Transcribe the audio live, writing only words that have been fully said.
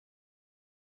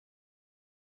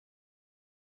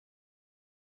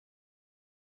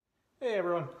Hey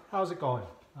everyone, how's it going?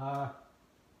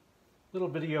 Little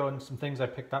video and some things I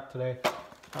picked up today.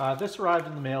 This arrived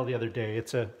in the mail the other day.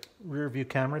 It's a rear view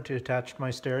camera to attach to my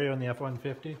stereo in the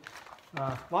F-150.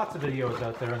 Lots of videos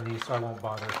out there on these, so I won't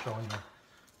bother showing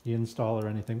the install or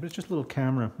anything, but it's just a little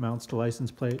camera, mounts to license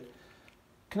plate.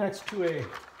 Connects to a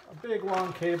big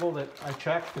long cable that I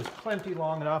checked is plenty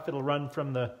long enough. It'll run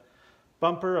from the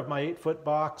bumper of my 8-foot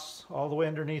box all the way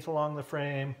underneath along the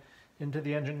frame, into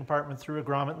the engine compartment, through a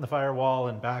grommet in the firewall,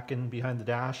 and back in behind the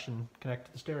dash and connect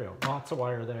to the stereo. Lots of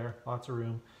wire there, lots of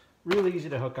room. Really easy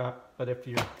to hook up, but if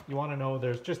you want to know,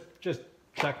 there's just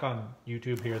check on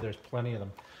YouTube here, there's plenty of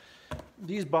them.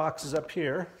 These boxes up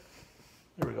here,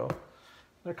 there we go.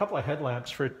 There are a couple of headlamps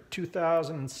for a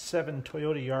 2007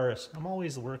 Toyota Yaris. I'm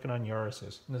always working on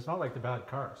Yarises, and it's not like the bad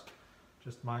cars,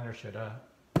 just minor shit.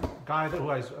 Guy who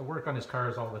I work on his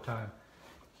cars all the time,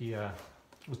 he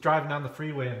was driving down the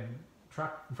freeway and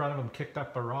truck in front of him kicked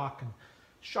up a rock and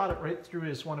shot it right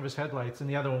through one of his headlights, and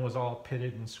the other one was all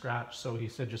pitted and scratched, so he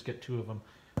said just get 2 of them.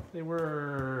 They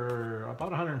were about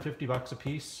 150 bucks a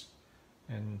piece,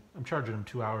 and I'm charging him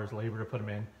 2 hours labor to put them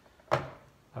in.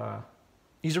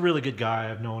 He's a really good guy.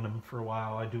 I've known him for a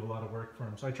while. I do a lot of work for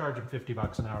him, so I charge him 50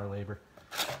 bucks an hour labor.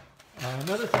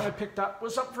 Another thing I picked up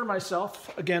was something for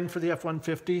myself, again for the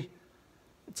F-150.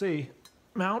 It's a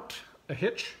mount, a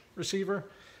hitch receiver,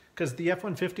 because the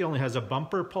F-150 only has a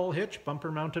bumper pull hitch, bumper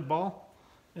mounted ball,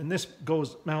 and this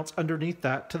mounts underneath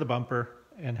that to the bumper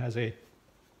and has a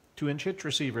 2-inch hitch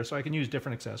receiver, so I can use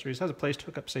different accessories. It has a place to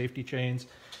hook up safety chains.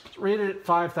 It's rated at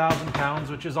 5,000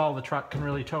 pounds, which is all the truck can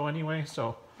really tow anyway,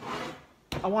 so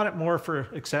I want it more for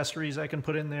accessories I can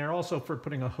put in there, also for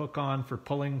putting a hook on for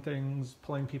pulling things,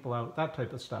 pulling people out, that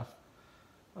type of stuff.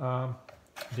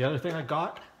 The other thing I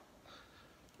got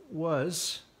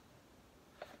was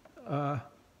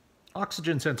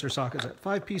oxygen sensor socket set,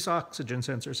 5-piece oxygen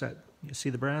sensor set. You see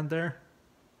the brand there?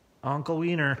 Uncle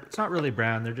Wiener. It's not really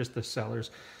brand, they're just the sellers.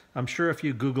 I'm sure if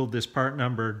you Googled this part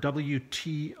number,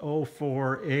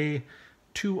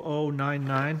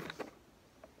 WT04A2099,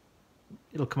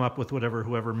 it'll come up with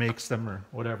whoever makes them or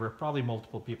whatever. Probably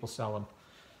multiple people sell them.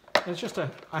 And it's just I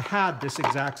had this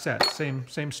exact set,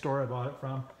 same store I bought it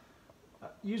from.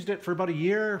 Used it for about a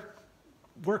year,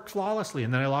 worked flawlessly,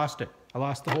 and then I lost it. I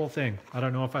lost the whole thing. I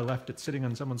don't know if I left it sitting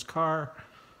on someone's car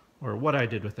or what I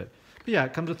did with it. But yeah,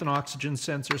 it comes with an oxygen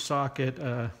sensor socket.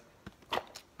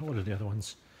 What are the other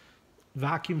ones?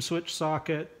 Vacuum switch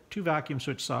socket, 2 vacuum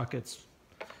switch sockets,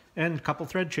 and a couple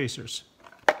thread chasers.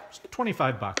 It's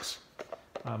 25 bucks.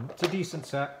 It's a decent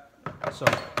set. So,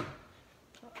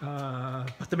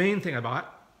 but the main thing I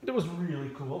bought, it was really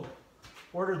cool.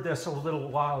 Ordered this a little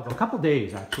while ago, a couple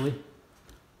days actually.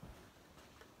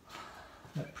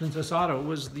 At Princess Auto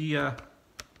was the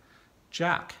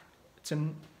jack. It's a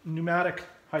pneumatic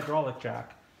hydraulic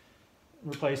jack.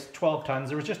 Replaced 12 tons.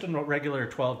 There was just a regular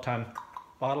 12-ton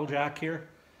bottle jack here.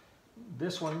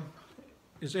 This one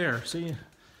is air. See, if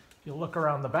you look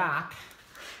around the back,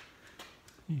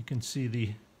 you can see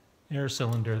the air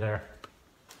cylinder there.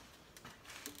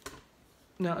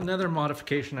 Now another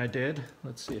modification I did,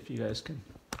 let's see if you guys can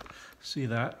see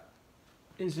that,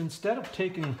 is instead of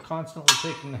constantly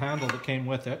taking the handle that came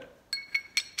with it,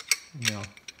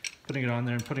 putting it on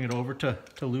there and putting it over to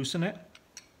loosen it,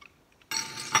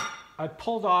 I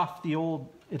pulled off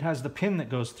it has the pin that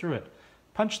goes through it.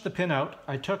 Punched the pin out.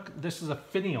 This is a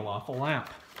finial off a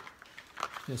lamp.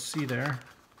 You'll see there,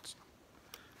 it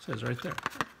says right there,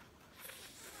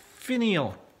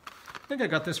 finial. I think I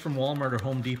got this from Walmart or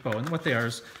Home Depot, and what they are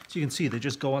is, so you can see, they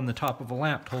just go on the top of a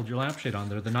lamp to hold your lampshade on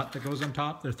there. The nut that goes on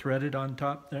top, they're threaded on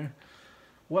top there.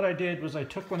 What I did was I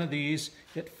took one of these.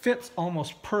 It fits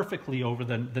almost perfectly over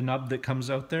the nub that comes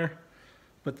out there,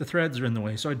 but the threads are in the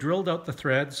way. So I drilled out the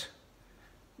threads,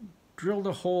 drilled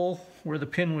a hole where the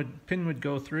pin would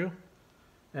go through,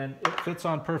 and it fits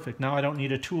on perfect. Now I don't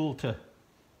need a tool to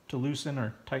loosen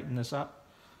or tighten this up.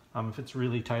 If it's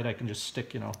really tight, I can just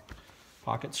stick,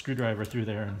 pocket screwdriver through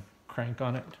there and crank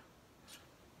on it.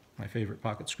 My favorite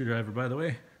pocket screwdriver, by the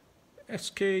way.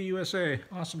 SK USA,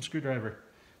 awesome screwdriver.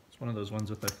 It's one of those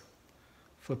ones with the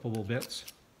flippable bits.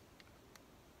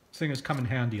 This thing has come in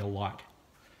handy a lot.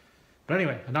 But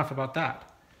anyway, enough about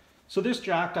that. So this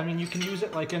jack, you can use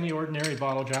it like any ordinary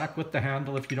bottle jack with the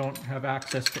handle if you don't have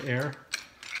access to air.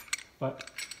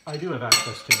 But I do have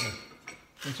access to air.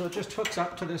 And so it just hooks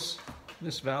up to this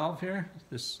valve here,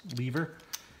 this lever.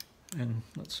 And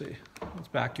let's see, let's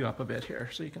back you up a bit here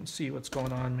so you can see what's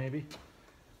going on maybe.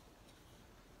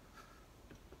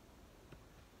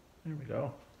 There we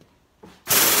go.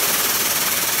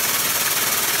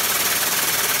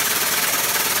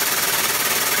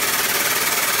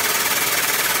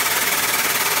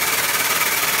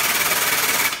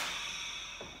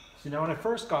 Now when I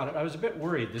first got it, I was a bit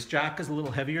worried. This jack is a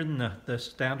little heavier than the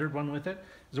standard one with it. I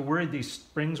was worried these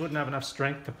springs wouldn't have enough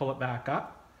strength to pull it back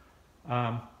up.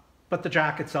 But the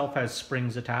jack itself has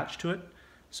springs attached to it,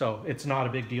 so it's not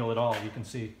a big deal at all. You can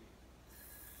see.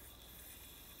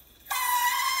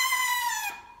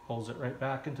 Pulls it right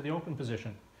back into the open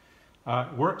position.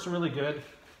 Works really good.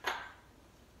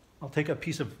 I'll take a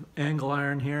piece of angle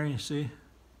iron here, you see.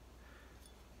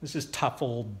 This is tough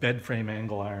old bed frame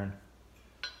angle iron.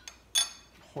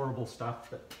 Horrible stuff,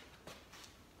 but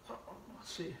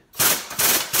let's see.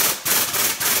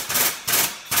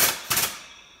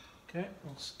 Okay,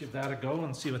 let's give that a go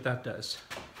and see what that does.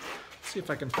 Let's see if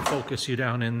I can focus you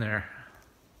down in there.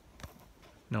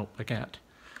 Nope, I can't.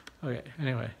 Okay,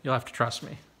 anyway, you'll have to trust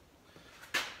me.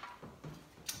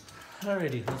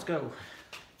 Alrighty, let's go.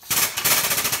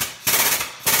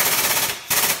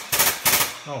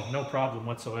 Oh, no problem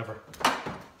whatsoever.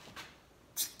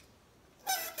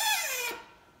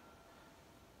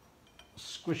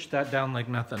 Squish that down like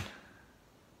nothing.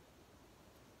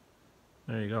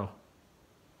 There you go.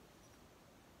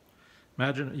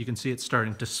 Imagine, you can see it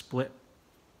starting to split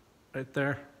right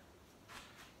there.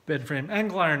 Bed frame,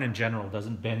 angle iron in general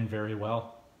doesn't bend very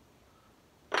well.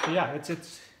 So yeah,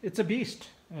 it's a beast.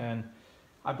 And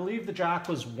I believe the jack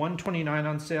was $129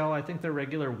 on sale. I think they're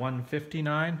regular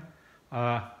 $159.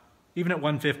 Even at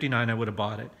 $159, I would have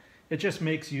bought it. It just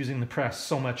makes using the press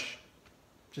so much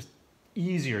just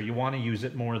easier. You want to use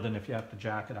it more than if you have to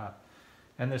jack it up.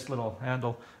 And this little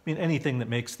handle, I mean, anything that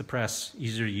makes the press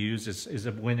easier to use is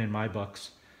a win in my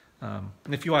books. And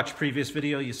if you watch a previous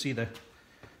video, you see the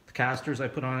casters I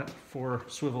put on it, 4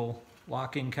 swivel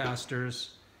locking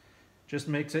casters. Just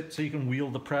makes it so you can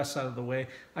wheel the press out of the way.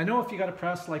 I know if you got a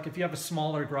press, like if you have a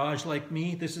smaller garage like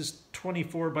me, this is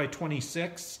 24 by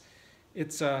 26.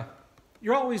 It's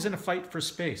you're always in a fight for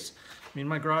space. I mean,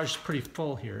 my garage is pretty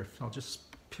full here. I'll just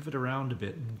pivot around a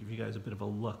bit and give you guys a bit of a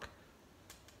look.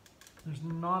 There's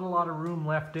not a lot of room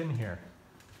left in here.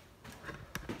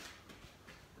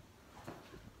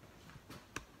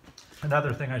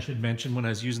 Another thing I should mention when I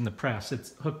was using the press,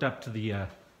 it's hooked up to the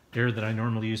air that I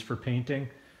normally use for painting.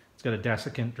 It's got a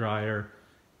desiccant dryer,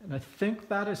 and I think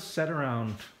that is set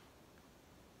around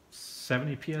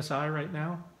 70 PSI right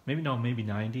now. Maybe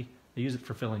 90. I use it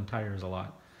for filling tires a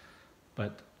lot.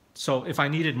 But so if I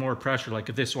needed more pressure, like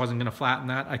if this wasn't going to flatten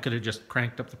that, I could have just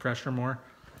cranked up the pressure more.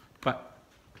 But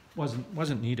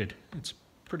wasn't needed. It's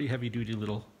pretty heavy duty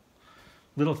little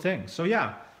thing. So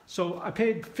yeah, so I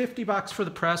paid $50 for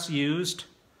the press used,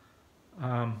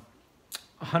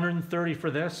 130 for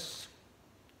this,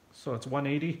 so it's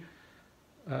 180.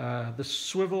 The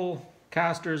swivel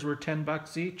casters were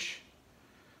 $10 each,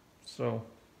 so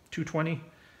 220.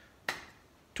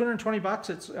 220 bucks.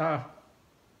 It's I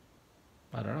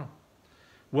don't know,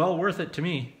 well worth it to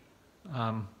me.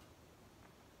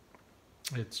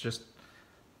 It's just,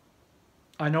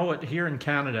 I know it here in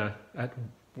Canada at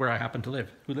where I happen to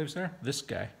live. Who lives there? This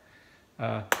guy.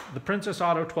 The Princess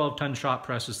Auto 12-ton shop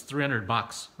press is 300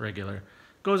 bucks regular.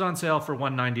 Goes on sale for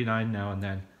 $199 now and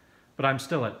then. But I'm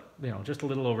still at, just a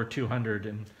little over 200,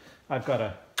 and I've got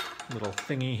a little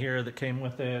thingy here that came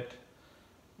with it.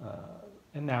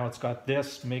 And now it's got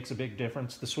this, makes a big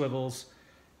difference. The swivels,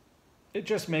 it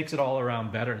just makes it all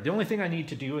around better. The only thing I need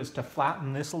to do is to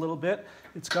flatten this a little bit.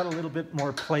 It's got a little bit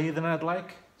more play than I'd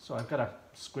like, so I've got to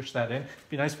squish that in. It'd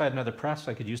be nice if I had another press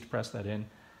I could use to press that in.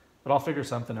 But I'll figure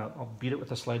something out. I'll beat it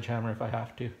with a sledgehammer if I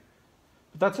have to.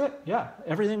 But that's it. Yeah,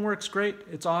 everything works great.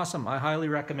 It's awesome. I highly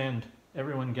recommend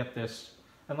everyone get this.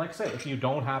 And like I say, if you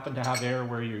don't happen to have air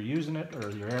where you're using it, or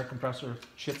your air compressor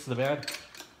shits the bed,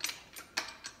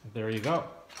 there you go.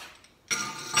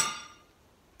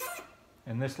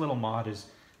 And this little mod is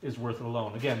worth it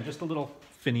alone. Again, just a little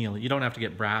finial. You don't have to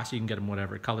get brass. You can get them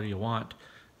whatever color you want.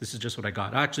 This is just what I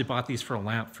got. I actually bought these for a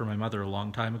lamp for my mother a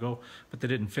long time ago, but they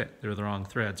didn't fit. They were the wrong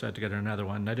thread, so I had to get another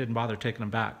one. And I didn't bother taking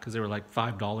them back because they were like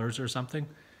 $5 or something.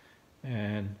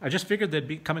 And I just figured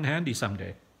they'd come in handy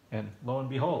someday. And lo and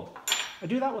behold, I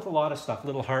do that with a lot of stuff.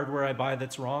 Little hardware I buy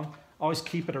that's wrong, always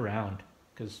keep it around,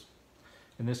 because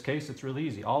in this case, it's really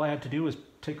easy. All I had to do was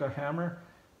take a hammer,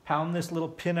 pound this little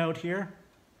pin out here,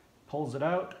 pulls it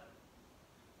out.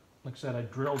 Like I said, I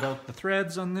drilled out the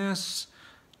threads on this,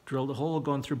 drilled a hole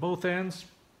going through both ends,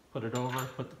 put it over,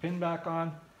 put the pin back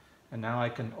on, and now I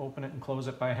can open it and close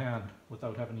it by hand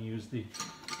without having to use the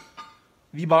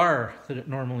bar that it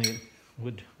normally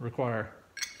would require.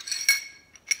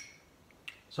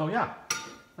 So yeah,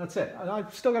 that's it.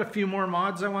 I've still got a few more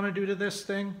mods I want to do to this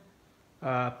thing.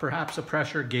 Perhaps a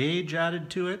pressure gauge added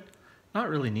to it. Not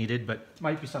really needed, but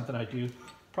might be something I do.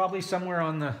 Probably somewhere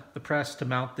on the press to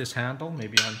mount this handle,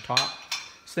 maybe on top.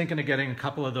 was thinking of getting a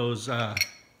couple of those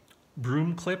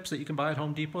broom clips that you can buy at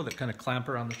Home Depot that kind of clamp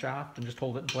around the shaft and just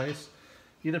hold it in place.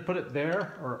 Either put it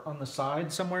there or on the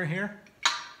side somewhere here,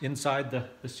 inside the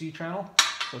C channel,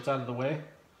 so it's out of the way.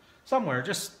 Somewhere,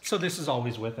 just so this is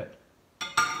always with it.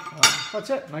 That's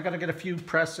it. And I got to get a few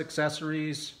press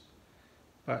accessories,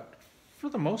 but for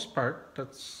the most part,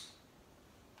 that's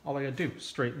all I got to do.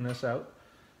 Straighten this out,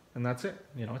 and that's it.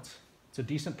 You know, it's a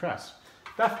decent press.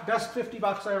 Best 50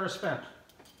 bucks I ever spent.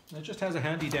 It just has a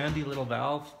handy dandy little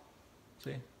valve.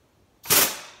 See?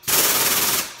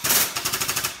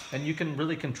 And you can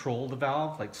really control the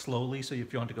valve, like slowly, so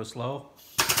if you want to go slow,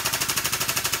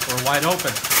 or wide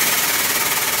open.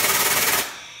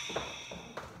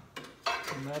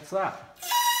 And that's that.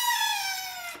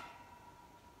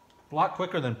 A lot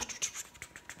quicker than...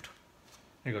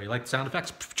 There you go, you like the sound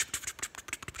effects?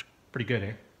 Pretty good,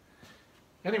 eh?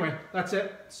 Anyway, that's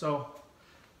it. So,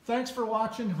 thanks for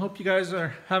watching. Hope you guys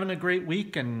are having a great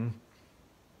week, and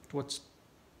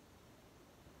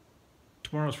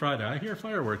tomorrow's Friday. I hear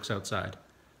fireworks outside.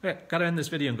 Okay, gotta end this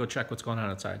video and go check what's going on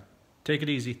outside. Take it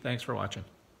easy. Thanks for watching.